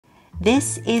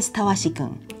This is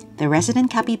Tawashi-kun, the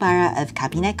resident capybara of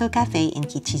Capyneko Cafe in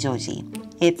Kichijoji.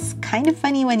 It's kind of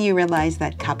funny when you realize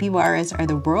that capybaras are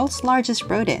the world's largest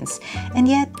rodents, and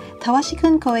yet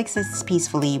Tawashi-kun coexists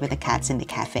peacefully with the cats in the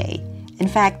cafe. In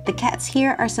fact, the cats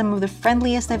here are some of the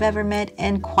friendliest I've ever met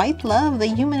and quite love the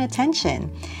human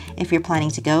attention. If you're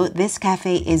planning to go, this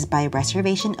cafe is by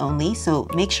reservation only, so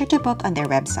make sure to book on their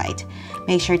website.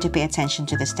 Make sure to pay attention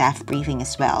to the staff briefing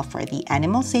as well for the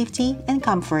animal safety and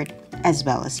comfort as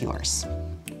well as yours.